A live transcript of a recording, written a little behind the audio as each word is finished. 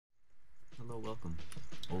welcome.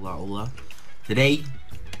 Hola, hola. Today,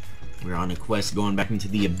 we're on a quest going back into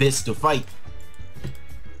the abyss to fight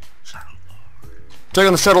SHADOWLORD. Take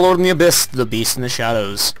on the SHADOWLORD in the abyss, the beast in the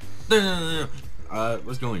shadows.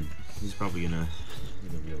 Let's go in. This is probably gonna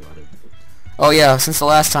be a lot of... Oh yeah, since the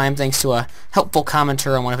last time, thanks to a helpful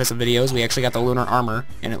commenter on one of his videos, we actually got the lunar armor,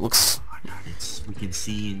 and it looks... Oh my god, we can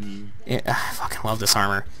see in the... Yeah, I fucking love this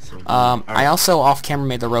armor. So good. I also off-camera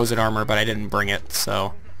made the rosette armor, but I didn't bring it,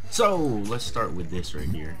 so... So, let's start with this right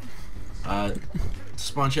here. To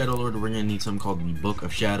spawn SHADOWLORD, we're gonna need something called the Book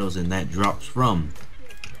of Shadows, and that drops from...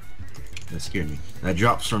 That scared me. That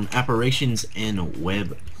drops from Apparitions and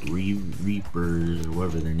Web Reapers, or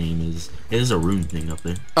whatever their name is. It is a rune thing up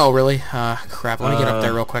there. Oh, really? Crap. Let me get up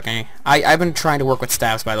there real quick. I've been trying to work with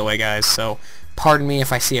staffs, by the way, guys, so pardon me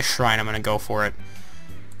if I see a shrine, I'm gonna go for it.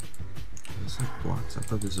 It's like blocks. I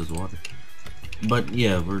thought this was water. But,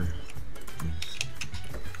 yeah, we're...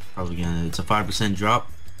 Probably gonna... It's a 5%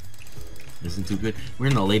 drop. Isn't too good. We're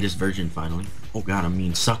in the latest version, finally. Oh god, I'm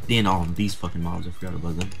being sucked in. All of these fucking mobs. I forgot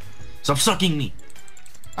about them. Stop sucking me!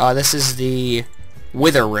 This is the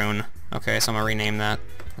Wither rune. Okay, so I'm gonna rename that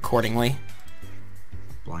accordingly.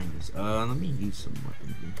 Blindness. Let me use some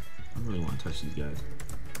weapons here. I don't really want to touch these guys.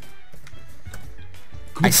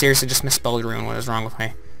 I seriously just misspelled rune. What is wrong with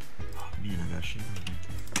me? Oh man, I got shit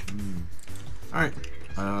on here.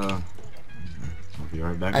 Alright. I'll be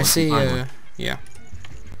right back. I see, yeah.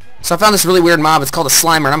 So I found this really weird mob. It's called a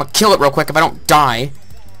Slimer, and I'm gonna kill it real quick if I don't die.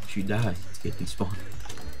 If you die, let's get despawned.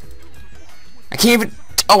 I can't even...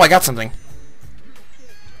 Oh, I got something.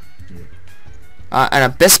 An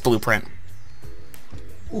Abyss blueprint.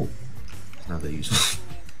 Ooh. It's not that useful.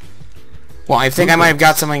 Well, I think I might have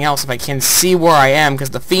got something else if I can see where I am,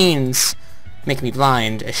 because the fiends make me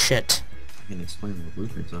blind as shit. I can explain what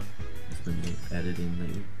blueprints are. It's been added in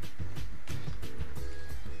lately.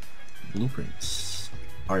 Blueprints.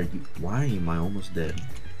 Why am I almost dead?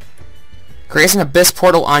 Creates an Abyss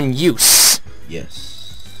portal on use. Yes.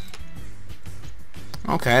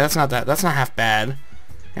 Okay, that's not half bad.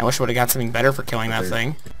 I wish I would have got something better for killing that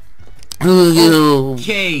thing.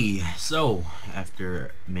 Okay, so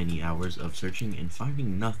after many hours of searching and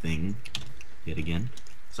finding nothing, yet again,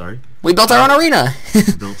 sorry, we built our own arena.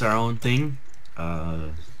 built our own thing.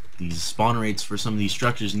 These spawn rates for some of these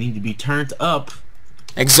structures need to be turned up.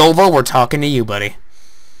 Exolvo, we're talking to you, buddy.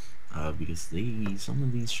 Because some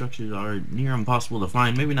of these structures are near impossible to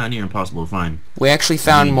find. Maybe not near impossible to find. We actually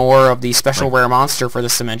found more of the special rare monster for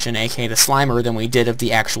this dimension, aka the Slimer, than we did of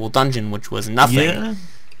the actual dungeon, which was nothing. Yeah,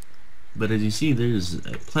 but as you see, there's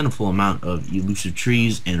a plentiful amount of elusive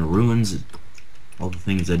trees and ruins, all the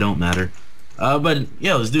things that don't matter. But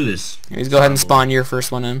yeah, let's do this. Let's go ahead and spawn your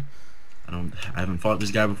first one in. I haven't fought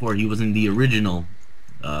this guy before. He wasn't the original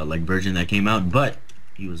version that came out, but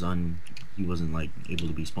he wasn't like able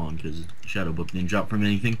to be spawned because Shadow Book didn't drop from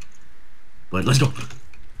anything. But let's go.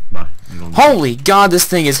 Bye. Holy god, this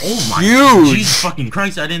thing is huge! Jesus fucking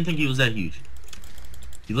Christ, I didn't think he was that huge.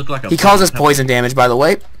 He looked like a... He causes poison damage, by the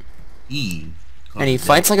way. And he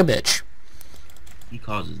fights like a bitch. He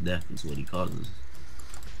causes death is what he causes.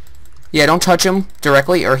 Yeah, don't touch him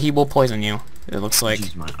directly or he will poison you. It looks like.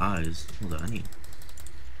 Jeez, my eyes. Hold on, I need...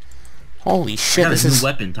 Holy shit, this is... a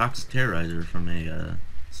new weapon, Toxic Terrorizer from a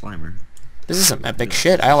Slimer. This is some epic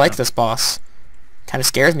shit. I like this boss. Kinda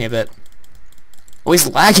scares me a bit. Oh, he's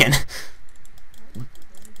lagging.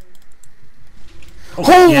 Oh,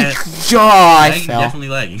 holy god, I fell. Definitely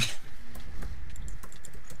lagging. Did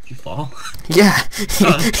you fall? Yeah,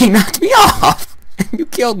 he knocked me off. You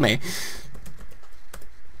killed me.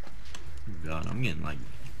 Oh god, I'm getting like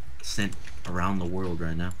sent around the world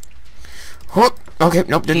right now. Whoop. Okay,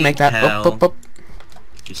 nope, didn't make that. Whoop.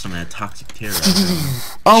 Just some of that toxic terror.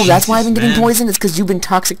 Oh, Jesus, that's why I've been getting poisoned? It's because you've been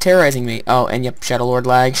toxic terrorizing me. Oh, and yep, SHADOWLORD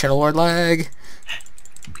lag, SHADOWLORD lag.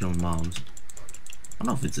 I'm killing mobs. I don't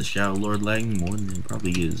know if it's a SHADOWLORD lagging more than it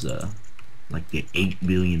probably is, like the 8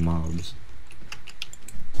 billion mobs.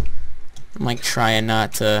 I'm like trying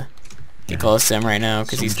not to get close to him right now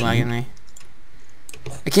because he's lagging me.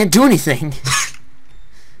 I can't do anything.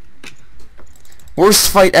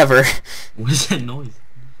 Worst fight ever. What is that noise?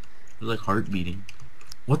 It was like heart beating.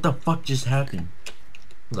 What the fuck just happened?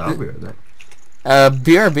 I'll be right back.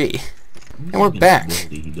 BRB. And we're back.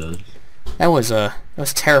 He does. That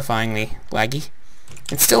was terrifyingly laggy.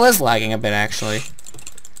 It still is lagging a bit, actually.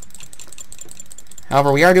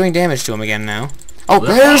 However, we are doing damage to him again now. Oh,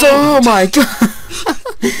 there's... Oh my god!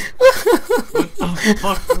 What the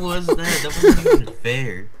fuck was that? That wasn't even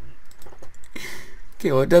fair.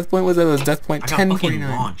 Okay, what death point was that? It was death point 1049. I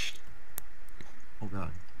got fucking launched. Oh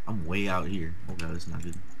god. I'm way out here. Oh god, that's not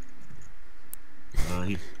good.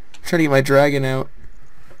 Here. Trying to get my dragon out.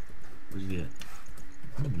 Where's he at?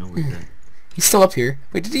 I don't know where he's at. He's still up here.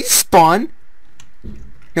 Wait, did he spawn?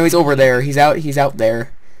 No, he's over there. He's out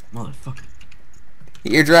there. Motherfucker.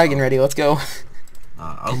 Get your dragon ready. Let's go.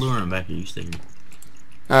 I'll lure him back here. You stay here.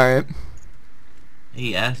 Alright.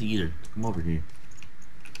 Hey, ass eater. Come over here.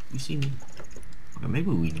 You see me? Okay,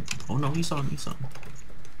 maybe we... Oh no, he saw me. He saw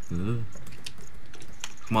me.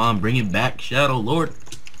 Come on, bring it back, Shadow Lord.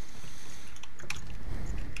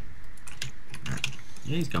 Right.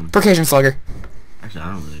 Yeah, he's coming. Percation Slugger. Actually,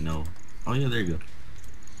 I don't really know. Oh yeah, there you go.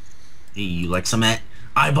 Hey, you like some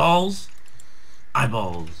eyeballs?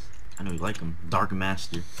 Eyeballs. I know you like them. Dark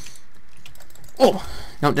Master. Oh!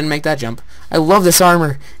 Nope, didn't make that jump. I love this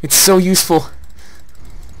armor. It's so useful.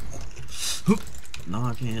 No,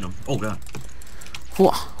 I can't hit him. Oh god.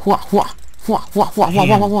 Wah, wah, wah, wah, wah, wah,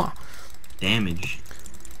 wah, wah, wah. Damage.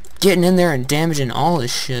 Getting in there and damaging all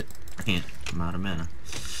this shit. I can't. I'm out of mana.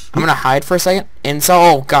 I'm gonna hide for a second. And so,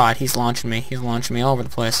 oh god, he's launching me. He's launching me all over the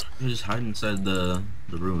place. You just hide inside the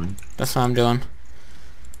ruin. That's what I'm doing.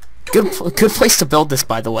 Good place to build this,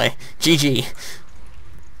 by the way. GG. I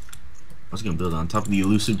was gonna build on top of the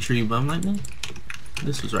elusive tree, but I'm like, no.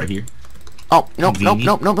 This was right here. Oh, nope, nope,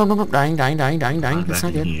 nope, nope, nope, nope, nope. Dying. That's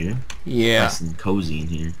not good. Here. Yeah. Nice and cozy in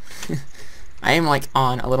here. I am like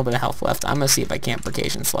on a little bit of health left. I'm gonna see if I can't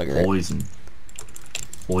Percation Slugger it. Poison,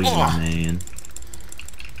 man.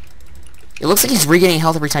 It looks like he's regaining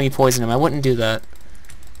health every time you poison him. I wouldn't do that.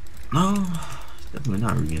 No, definitely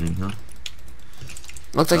not regaining, huh?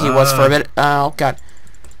 Looks like he was for a bit. Oh god.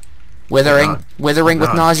 Withering. God. Withering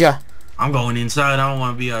with nausea. I'm going inside. I don't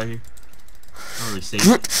want to be out here. Not really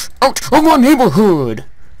safe. Out of my neighborhood!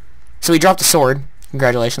 So he dropped a sword.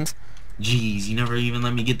 Congratulations. Jeez, you never even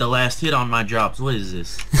let me get the last hit on my drops. What is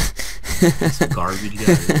this? Some garbage,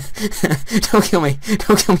 guys. Don't kill me.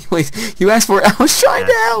 Don't kill me, please. You asked for it. I was trying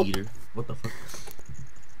to help. Eater. What the fuck?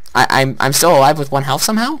 I'm still alive with 1 health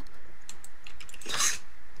somehow?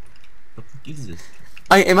 The fuck is this?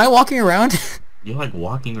 Am I walking around? You're like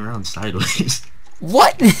walking around sideways.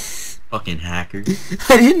 What? Fucking hacker.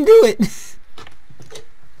 I didn't do it.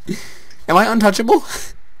 Am I untouchable?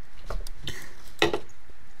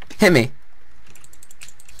 Hit me.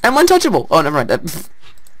 I'm untouchable. Oh, never mind. It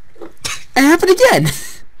happened again.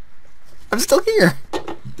 I'm still here.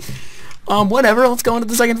 Whatever. Let's go into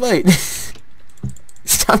the second fight.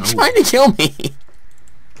 Stop trying to kill me.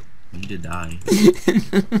 You need to die.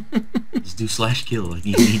 Just do slash kill. Like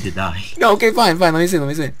you need to die. No, okay, fine. Let me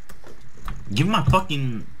see. Give my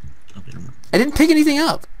fucking... Okay, never mind. I didn't pick anything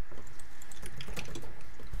up.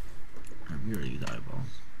 We already use eyeballs.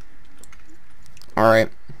 Alright.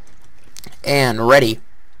 And ready.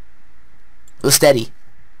 Go steady.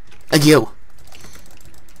 Go.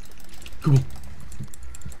 Come on.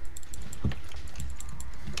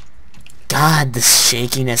 God, the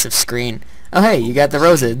shakiness of screen. Oh hey, you got the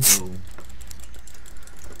rosids.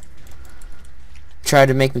 Tried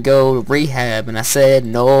to make me go to rehab, and I said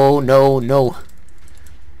no, no, no.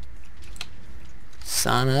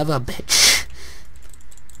 Son of a bitch.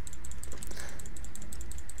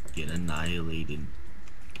 Get annihilated.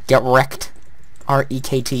 Get wrecked.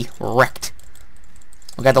 R-E-K-T. Wrecked.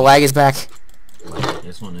 We got the lag is back.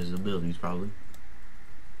 This one is abilities, probably.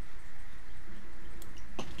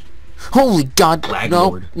 Holy God! Lag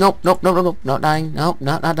Nope, Lord. nope, nope, nope, nope, nope, not dying. Nope,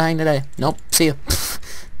 not dying today. Nope. See ya.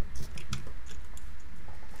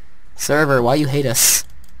 Server, why you hate us?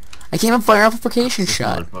 I can't even fire off a percation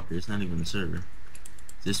shot. Motherfucker, it's not even the server.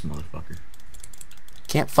 It's this motherfucker.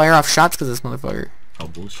 Can't fire off shots because this motherfucker. How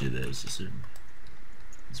bullshit that is, the server.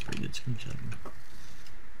 That's a pretty good screenshot, man.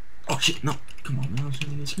 Oh shit, no. Come on, man, I was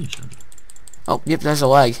trying to get a screenshot. Oh, yep, there's a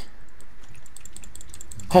lag.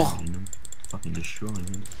 Oh. Fucking destroying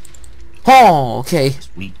him. Oh, okay.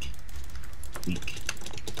 It's weak. Weak.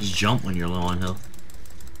 Just jump when you're low on health.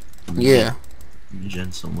 Yeah. You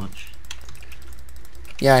gen so much.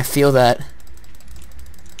 Yeah, I feel that.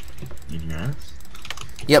 In your ass?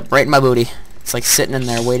 Yep, right in my booty. It's like sitting in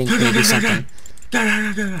there waiting for me to do something.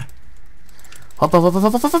 Bam,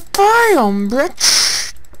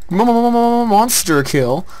 bitch! Monster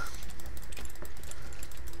kill.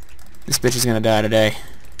 This bitch is gonna die today.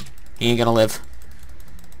 He ain't gonna live.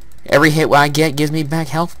 Every hit I get gives me back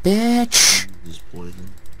health, bitch! Just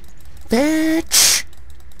poison. Bitch!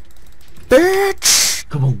 Bitch!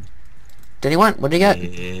 Come on! Did he want? What did he get?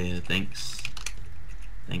 Yeah, thanks.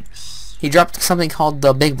 Thanks. He dropped something called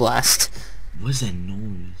the Big Blast. What is that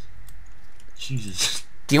noise? Jesus.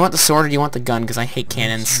 Do you want the sword or do you want the gun? Because I hate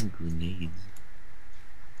cannons. Grenades.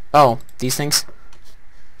 Oh, these things?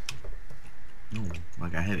 No,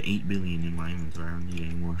 like I have 8 billion in my inventory. I don't need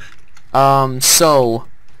any more. So,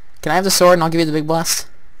 Can I have the sword and I'll give you the big blast?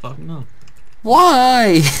 Fuck no.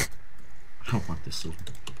 Why? I don't want this sword.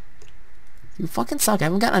 You fucking suck. I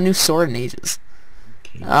haven't gotten a new sword in ages.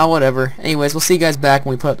 Okay. Whatever. Anyways, we'll see you guys back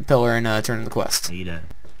when we put up the pillar and turn in the quest. Hey, that.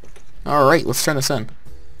 Alright, let's turn this in.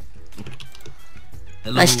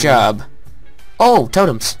 Hello. Nice job. Oh,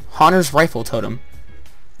 totems. Haunter's rifle totem.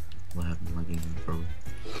 What happened to my game controller?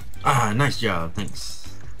 Ah, nice job. Thanks.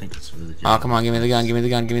 Thanks for the job. Oh, come on, give me the gun, give me the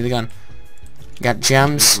gun, give me the gun. Got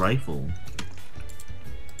gems. This rifle.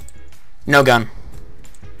 No gun.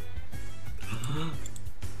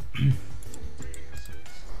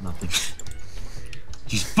 Nothing.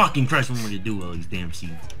 Jesus fucking Christ, what am I gonna do with all these damn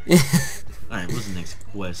seeds? Alright, what's the next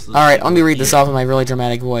quest? Alright, let me read this off in my really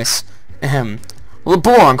dramatic voice. Ahem.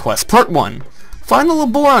 Laboron quest, part 1. Find the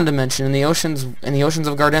Laboron dimension in the oceans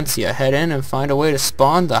of Gardensia. Head in and find a way to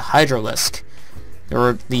spawn the Hydralisk.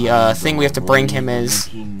 The thing we have to bring him is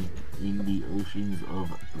in the oceans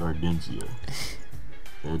of Gardensia.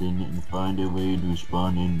 Head in and find a way to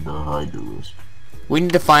spawn in the Hydralisk. we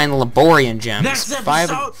need to find Laborian gems. Next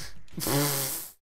episode!